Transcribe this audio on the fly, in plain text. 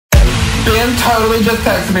Ben totally just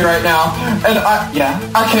texted me right now, and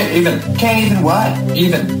I can't even. Can't even what?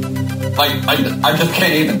 Even. Like, I just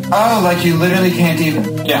can't even. Oh, like you literally can't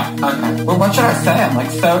even? Yeah. Okay. Well, what should I say? I'm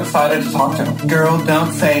like so excited to talk to him. Girl,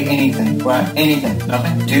 don't say anything. What? Anything.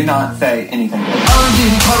 Nothing? Do not say anything. Oh,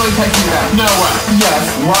 dude, he totally texted me back. No way. Yes.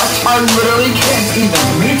 What? I literally can't even.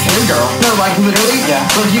 Me too, girl. No, like literally? Yeah.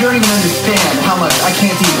 Like you don't even understand how much I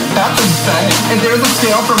can't even. That's insane. If there's a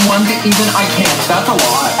scale from 1 to even, I can't. That's a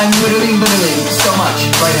lot. I'm literally so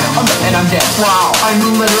much right now. And I'm dead. Wow. I'm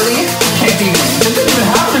literally can't even. This doesn't even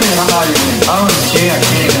happen to me and I'm not even. Oh, gee, I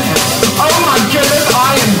can't even. Oh my goodness,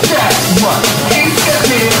 I am dead. What? He sent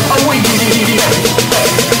me a wiki.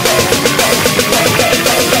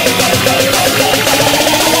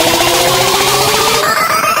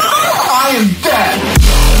 I am dead.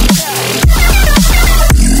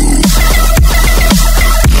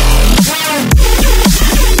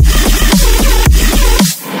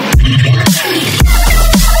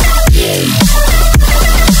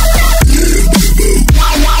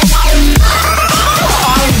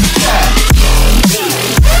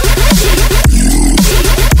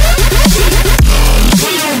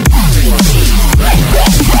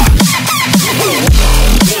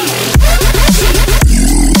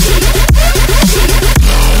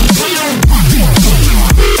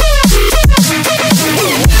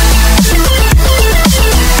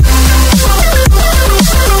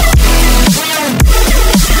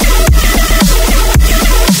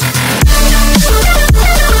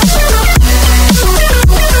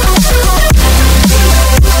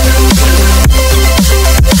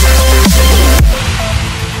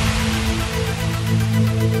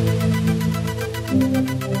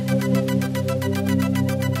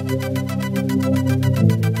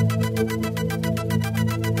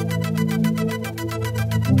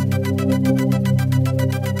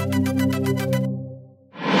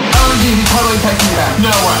 No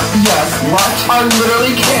way. Yes. What? I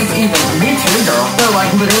literally can't even. Me too, girl. No, like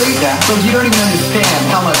literally? Yeah. Like you don't even understand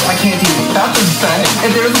how much I can't even. That's insane.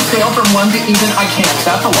 If there's a scale from 1 to even, I can't.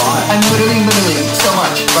 That's a lot. I'm literally so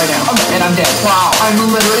much right now. And I'm dead. Wow. I'm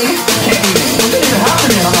literally can't even. This doesn't even happen to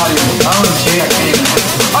me and I'm not even. Oh, gee, I can't even.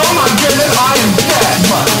 Oh my goodness, I am dead.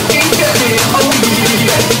 What? He sent me a wiki.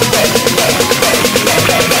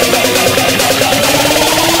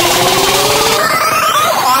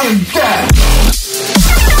 I am dead.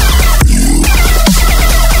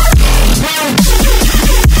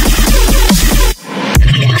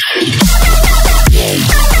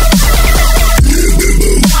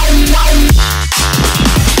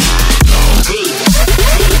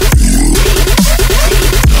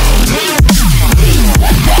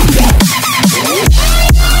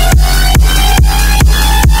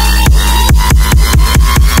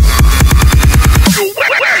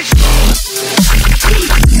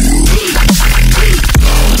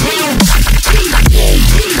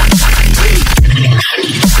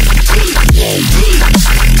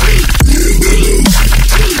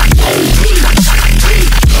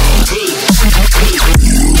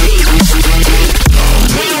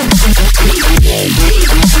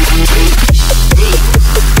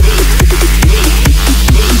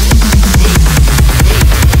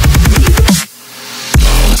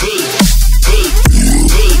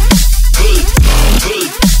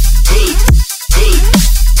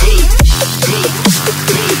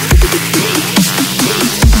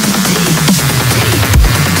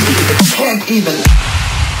 Even